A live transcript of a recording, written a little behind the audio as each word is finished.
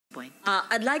point.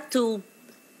 I'd like to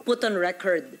put on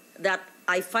record that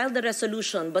I filed the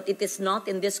resolution, but it is not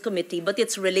in this committee, but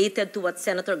it's related to what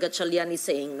Senator Gatchalian is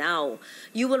saying now.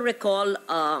 You will recall,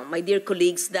 my dear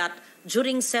colleagues, that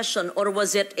during session, or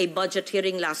was it a budget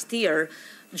hearing last year,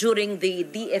 during the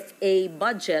DFA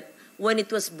budget, when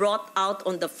it was brought out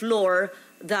on the floor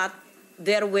that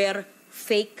there were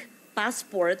fake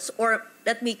passports, or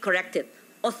let me correct it,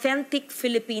 authentic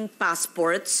Philippine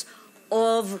passports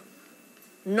of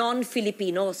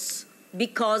non-Filipinos,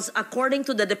 because according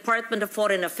to the Department of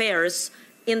Foreign Affairs,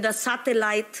 in the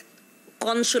satellite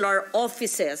consular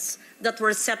offices that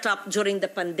were set up during the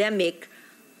pandemic,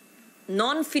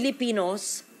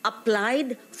 non-Filipinos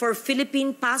applied for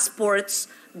Philippine passports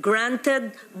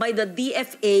granted by the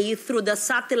DFA through the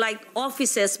satellite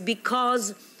offices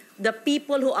because the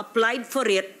people who applied for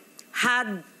it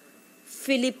had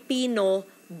Filipino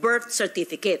birth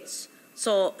certificates.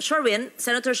 So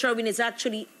Senator Sherwin is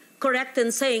actually correct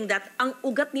in saying that ang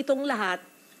ugat nitong lahat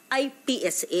ay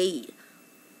PSA.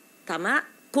 Tama?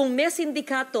 Kung may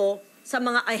sindikato sa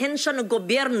mga ahensya ng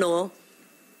gobyerno,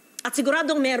 at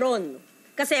siguradong meron.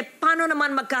 Kasi paano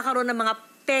naman magkakaroon ng mga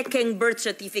peking birth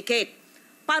certificate?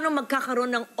 Paano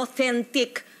magkakaroon ng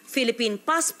authentic Philippine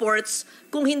passports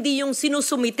kung hindi yung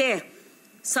sinusumite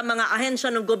sa mga ahensya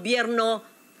ng gobyerno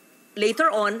later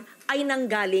on ay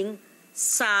nanggaling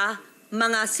sa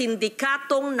mga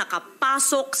sindikatong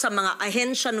nakapasok sa mga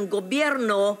ahensya ng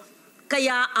gobyerno,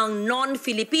 kaya ang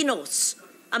non-Filipinos,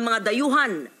 ang mga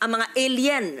dayuhan, ang mga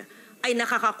alien ay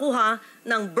nakakakuha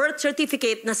ng birth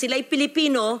certificate na sila'y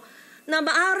Pilipino na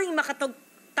maaring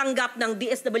makatanggap ng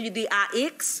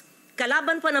DSWD-AX,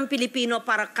 kalaban pa ng Pilipino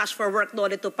para cash for work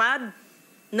dole tupad,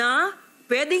 na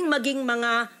pwedeng maging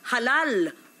mga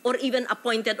halal or even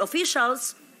appointed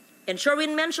officials. And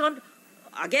Sherwin mentioned,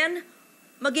 again,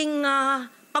 maging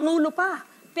pangulo pa.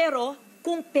 Pero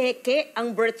kung peke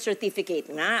ang birth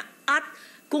certificate nga, at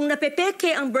kung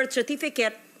napepeke ang birth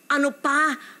certificate, ano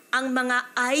pa ang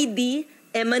mga ID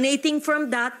emanating from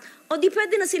that, o di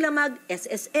pwede na sila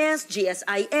mag-SSS,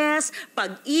 GSIS,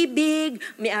 pag-ibig,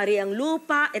 may-ari ang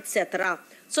lupa, etc.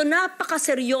 So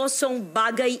napakaseryosong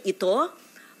bagay ito,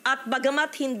 at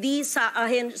bagamat hindi sa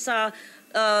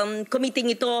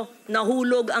committee ito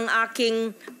nahulog ang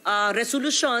aking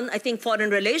resolution, I think Foreign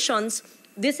Relations,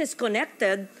 this is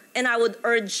connected, and I would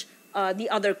urge the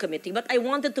other committee. But I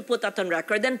wanted to put that on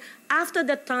record. And after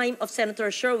the time of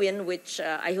Senator Sherwin, which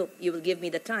I hope you will give me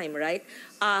the time, right?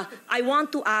 I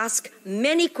want to ask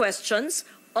many questions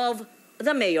of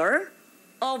the mayor,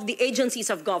 of the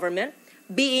agencies of government,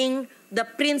 being the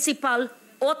principal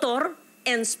author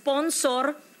and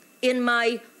sponsor in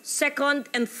my second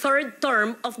and third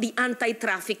term of the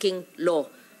anti-trafficking law.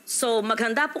 So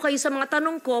maghanda po kayo sa mga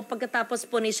tanong ko pagkatapos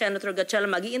po ni Senator Gatchalian.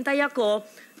 Mag-iintay ako,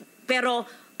 pero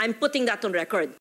I'm putting that on record.